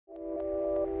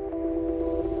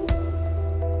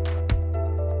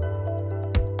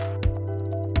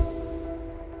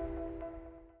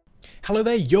Hello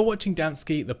there, you're watching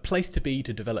Dansky, the place to be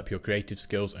to develop your creative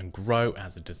skills and grow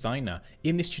as a designer.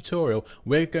 In this tutorial,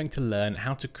 we're going to learn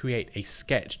how to create a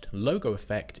sketched logo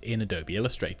effect in Adobe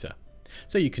Illustrator.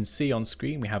 So you can see on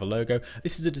screen we have a logo.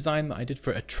 This is a design that I did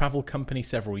for a travel company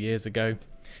several years ago,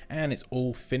 and it's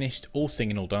all finished, all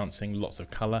singing, all dancing, lots of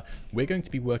color. We're going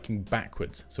to be working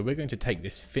backwards. So we're going to take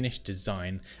this finished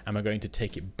design and we're going to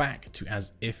take it back to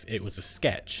as if it was a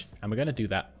sketch, and we're going to do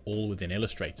that all within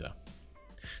Illustrator.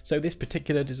 So this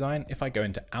particular design, if I go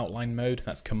into outline mode,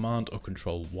 that's Command or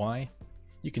Control Y,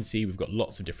 you can see we've got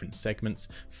lots of different segments.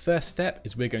 First step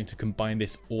is we're going to combine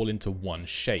this all into one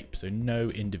shape, so no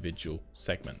individual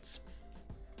segments.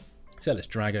 So let's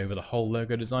drag over the whole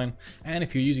logo design, and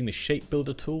if you're using the Shape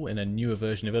Builder tool in a newer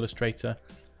version of Illustrator,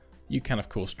 you can of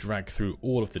course drag through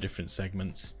all of the different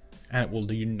segments and it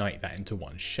will unite that into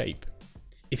one shape.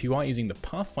 If you are using the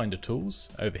Pathfinder tools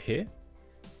over here,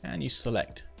 and you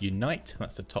select Unite,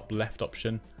 that's the top left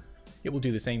option, it will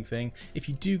do the same thing. If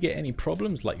you do get any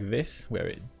problems like this, where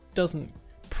it doesn't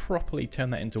properly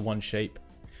turn that into one shape,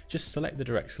 just select the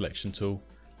Direct Selection tool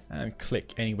and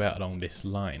click anywhere along this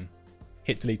line.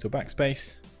 Hit Delete or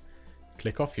Backspace,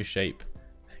 click off your shape,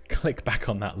 click back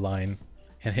on that line,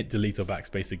 and hit Delete or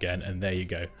Backspace again, and there you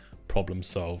go, problem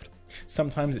solved.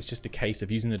 Sometimes it's just a case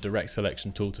of using the Direct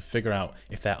Selection tool to figure out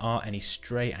if there are any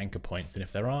stray anchor points, and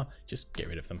if there are, just get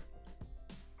rid of them.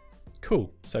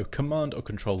 Cool, so Command or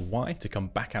Control Y to come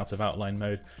back out of outline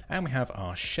mode, and we have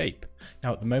our shape.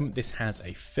 Now at the moment this has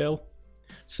a fill,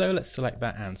 so let's select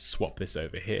that and swap this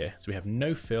over here. So we have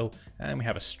no fill and we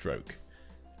have a stroke.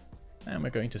 And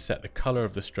we're going to set the color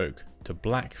of the stroke to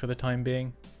black for the time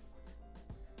being.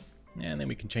 And then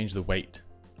we can change the weight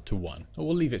to 1, or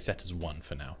we'll leave it set as 1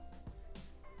 for now.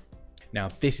 Now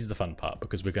this is the fun part,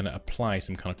 because we're going to apply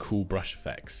some kind of cool brush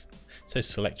effects. So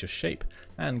select your shape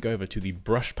and go over to the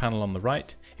brush panel on the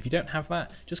right. If you don't have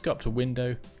that, just go up to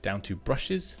Window, down to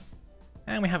Brushes,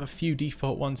 and we have a few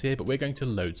default ones here, but we're going to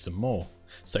load some more.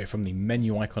 So from the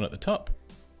menu icon at the top,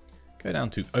 go down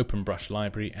to Open Brush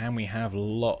Library, and we have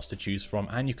lots to choose from,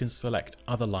 and you can select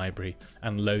other library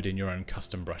and load in your own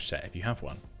custom brush set if you have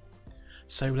one.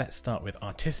 So let's start with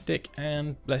Artistic,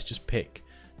 and let's just pick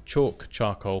Chalk,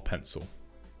 Charcoal, Pencil.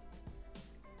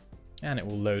 And it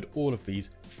will load all of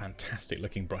these fantastic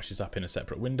looking brushes up in a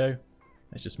separate window.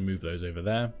 Let's just move those over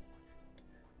there.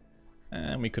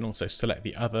 And we can also select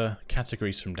the other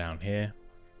categories from down here,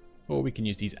 or we can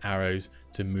use these arrows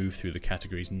to move through the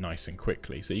categories nice and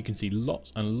quickly. So you can see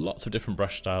lots and lots of different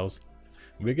brush styles.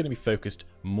 We're going to be focused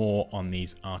more on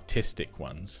these artistic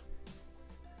ones.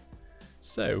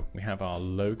 So we have our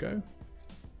logo,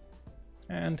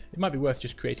 and it might be worth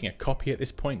just creating a copy at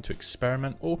this point to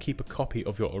experiment, or keep a copy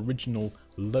of your original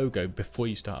logo before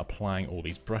you start applying all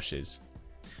these brushes.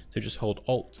 So just hold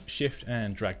Alt, Shift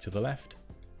and drag to the left.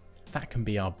 That can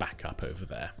be our backup over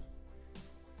there.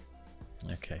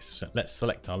 Okay, so let's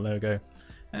select our logo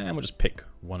and we'll just pick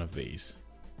one of these.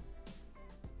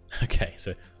 Okay,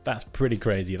 so that's pretty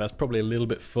crazy. That's probably a little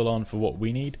bit full on for what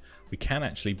we need. We can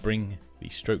actually bring the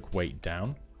stroke weight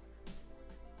down,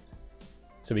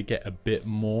 so we get a bit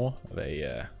more of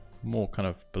a more kind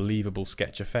of believable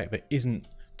sketch effect that isn't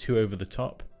too over the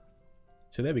top.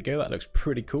 So there we go, that looks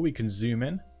pretty cool. We can zoom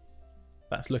in.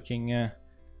 That's looking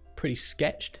pretty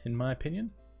sketched in my opinion.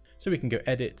 So we can go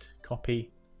Edit, Copy,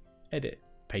 Edit,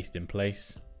 Paste in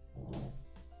Place,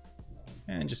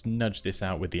 and just nudge this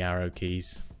out with the arrow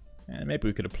keys. And maybe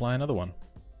we could apply another one.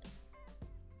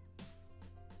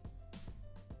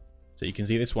 So you can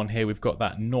see this one here, we've got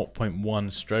that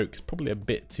 0.1 stroke. It's probably a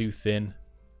bit too thin,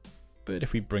 but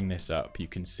if we bring this up, you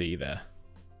can see there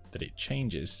that it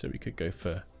changes. So we could go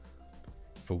for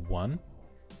 1.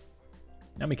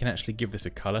 And we can actually give this a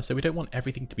color. So we don't want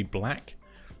everything to be black.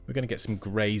 We're going to get some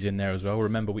grays in there as well.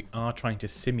 Remember, we are trying to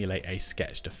simulate a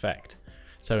sketched effect.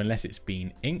 So unless it's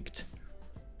been inked,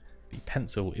 the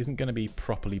pencil isn't going to be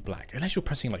properly black, unless you're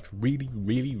pressing like really,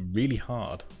 really, really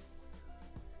hard.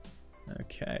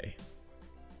 Okay.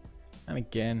 And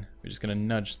again, we're just going to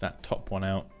nudge that top one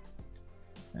out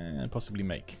and possibly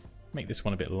make this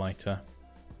one a bit lighter.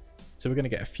 So we're going to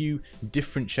get a few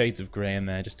different shades of grey in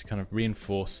there just to kind of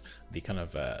reinforce the kind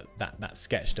of that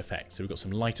sketched effect. So we've got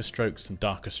some lighter strokes, some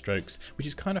darker strokes, which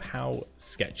is kind of how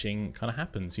sketching kind of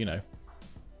happens, you know.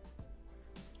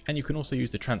 And you can also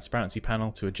use the transparency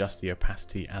panel to adjust the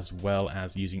opacity, as well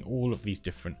as using all of these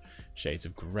different shades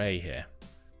of grey here.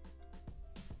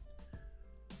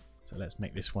 So let's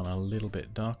make this one a little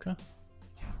bit darker.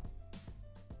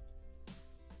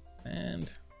 And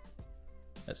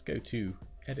let's go to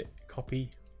Edit, Copy,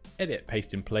 Edit,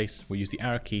 Paste in Place. We'll use the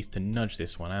arrow keys to nudge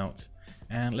this one out.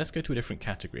 And let's go to a different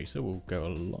category. So we'll go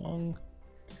along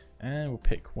and we'll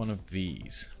pick one of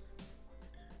these.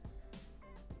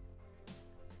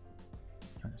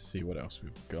 Let's see what else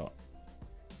we've got.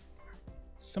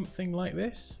 Something like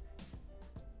this.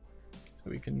 So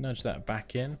we can nudge that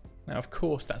back in. Now, of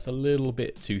course, that's a little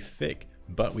bit too thick,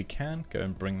 but we can go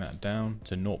and bring that down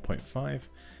to 0.5,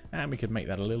 and we could make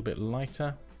that a little bit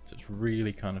lighter, so it's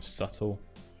really kind of subtle.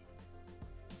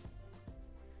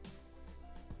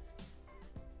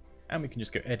 And we can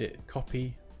just go edit,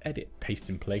 copy, edit, paste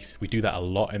in place. We do that a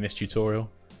lot in this tutorial,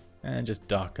 and just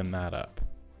darken that up.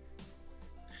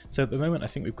 So at the moment, I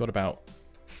think we've got about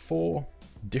 4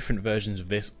 different versions of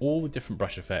this, all with different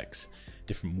brush effects,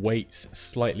 different weights,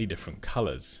 slightly different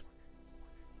colors.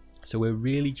 So we're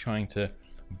really trying to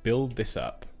build this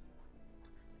up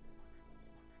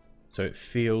so it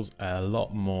feels a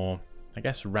lot more, I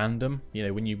guess, random. You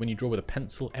know, when you draw with a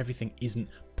pencil, everything isn't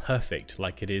perfect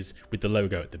like it is with the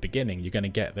logo at the beginning. You're going to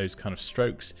get those kind of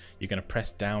strokes. You're going to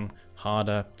press down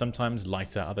harder, sometimes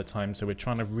lighter, other times. So we're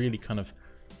trying to really kind of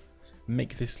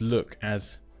make this look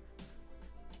as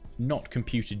not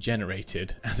computer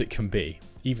generated as it can be,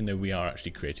 even though we are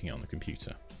actually creating it on the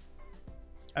computer.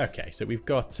 Okay, so we've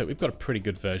got a pretty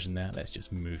good version there. Let's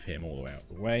just move him all the way out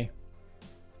of the way.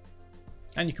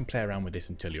 And you can play around with this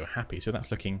until you're happy. So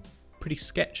that's looking pretty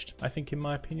sketched, I think, in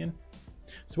my opinion.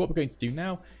 So what we're going to do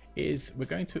now is we're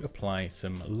going to apply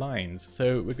some lines.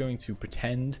 So we're going to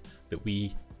pretend that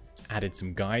we added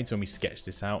some guides when we sketched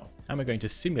this out, and we're going to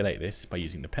simulate this by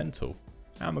using the pen tool.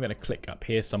 And we're going to click up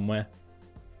here somewhere,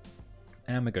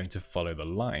 and we're going to follow the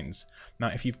lines. Now,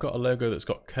 if you've got a logo that's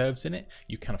got curves in it,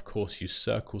 you can of course use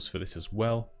circles for this as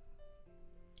well.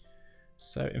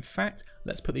 So in fact,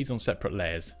 let's put these on separate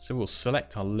layers. So we'll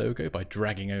select our logo by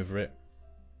dragging over it,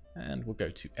 and we'll go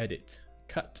to Edit,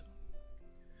 Cut,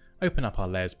 open up our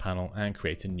Layers panel and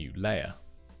create a new layer.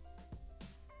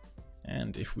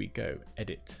 And if we go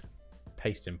Edit,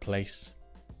 Paste in Place,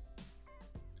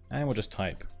 and we'll just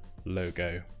type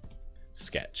logo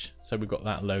sketch. So we've got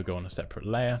that logo on a separate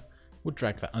layer. We'll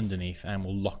drag that underneath and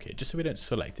we'll lock it just so we don't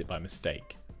select it by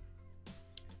mistake.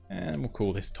 And we'll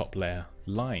call this top layer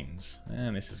lines.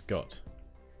 And this has got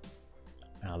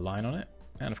our line on it.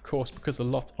 And of course, because a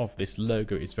lot of this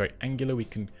logo is very angular, we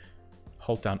can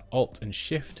hold down Alt and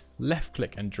Shift, left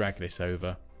click and drag this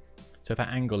over. So that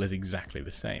angle is exactly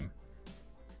the same.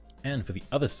 And for the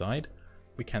other side,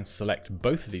 we can select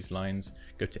both of these lines,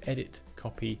 go to Edit,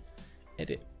 Copy,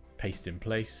 Edit, Paste in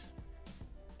Place,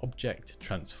 Object,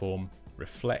 Transform,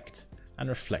 Reflect, and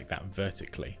reflect that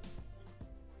vertically.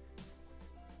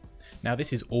 Now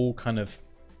this is all kind of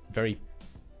very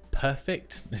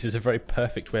perfect. This is a very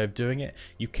perfect way of doing it.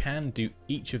 You can do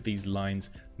each of these lines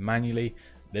manually.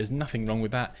 There's nothing wrong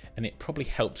with that, and it probably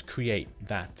helps create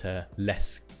that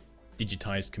less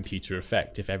digitized computer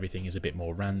effect if everything is a bit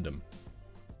more random.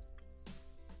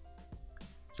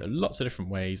 So lots of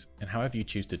different ways, and however you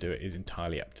choose to do it is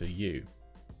entirely up to you.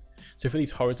 So for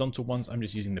these horizontal ones, I'm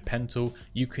just using the pen tool.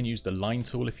 You can use the line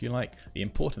tool if you like. The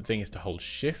important thing is to hold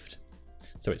Shift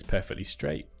so it's perfectly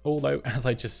straight. Although, as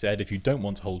I just said, if you don't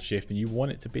want to hold Shift and you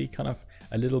want it to be kind of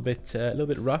a little bit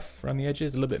rough around the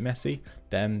edges, a little bit messy,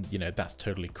 then you know that's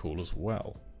totally cool as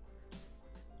well.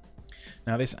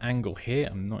 Now this angle here,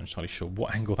 I'm not entirely sure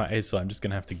what angle that is, so I'm just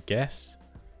going to have to guess.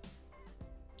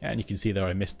 And you can see there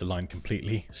I missed the line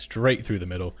completely, straight through the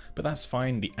middle, but that's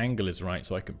fine, the angle is right,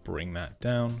 so I can bring that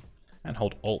down and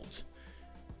hold Alt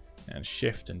and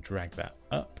Shift and drag that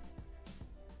up.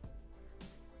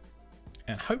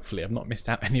 And hopefully I've not missed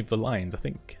out any of the lines. I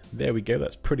think there we go,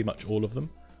 that's pretty much all of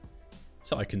them.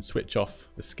 So I can switch off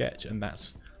the sketch, and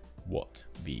that's what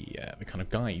the kind of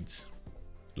guides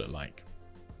look like.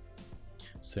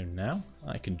 So now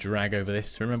I can drag over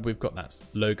this. Remember, we've got that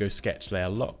logo sketch layer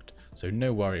locked, so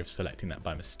no worry of selecting that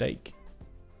by mistake.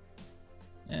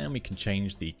 And we can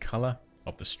change the color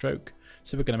of the stroke.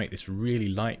 So we're going to make this really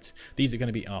light. These are going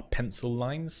to be our pencil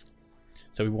lines.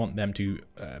 So we want them to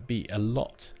be a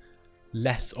lot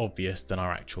less obvious than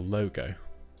our actual logo.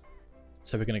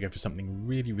 So we're going to go for something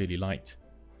really, really light.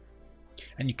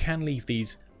 And you can leave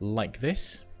these like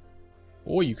this,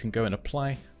 or you can go and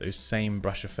apply those same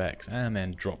brush effects and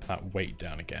then drop that weight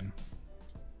down again.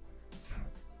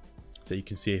 So you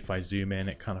can see if I zoom in,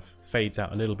 it kind of fades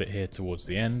out a little bit here towards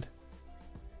the end.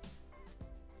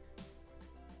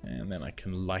 And then I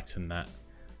can lighten that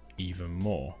even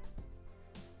more.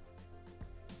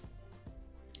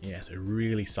 Yeah, so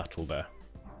really subtle there.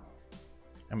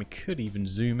 And we could even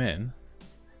zoom in,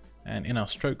 and in our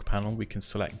stroke panel we can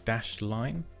select dashed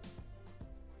line,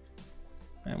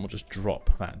 and we'll just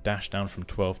drop that dash down from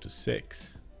 12 to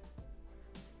 6.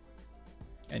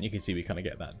 And you can see we kind of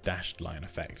get that dashed line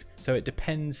effect. So it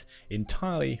depends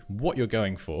entirely what you're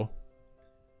going for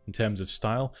in terms of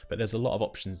style, but there's a lot of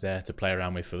options there to play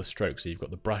around with for the stroke. So you've got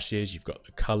the brushes, you've got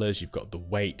the colors, you've got the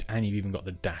weight, and you've even got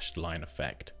the dashed line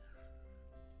effect.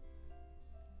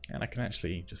 And I can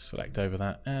actually just select over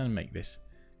that and make this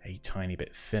a tiny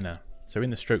bit thinner. So in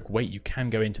the stroke weight, you can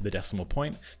go into the decimal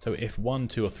point. So if 1,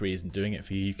 2, or 3 isn't doing it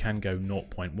for you, you can go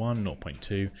 0.1,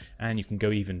 0.2, and you can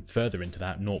go even further into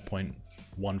that, 0.15,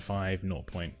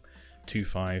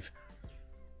 0.25,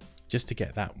 just to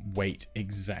get that weight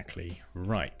exactly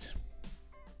right.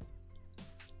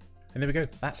 And there we go.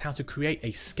 That's how to create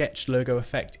a sketched logo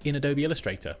effect in Adobe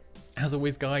Illustrator. As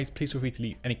always, guys, please feel free to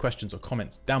leave any questions or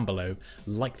comments down below.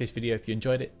 Like this video if you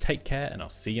enjoyed it. Take care, and I'll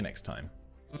see you next time.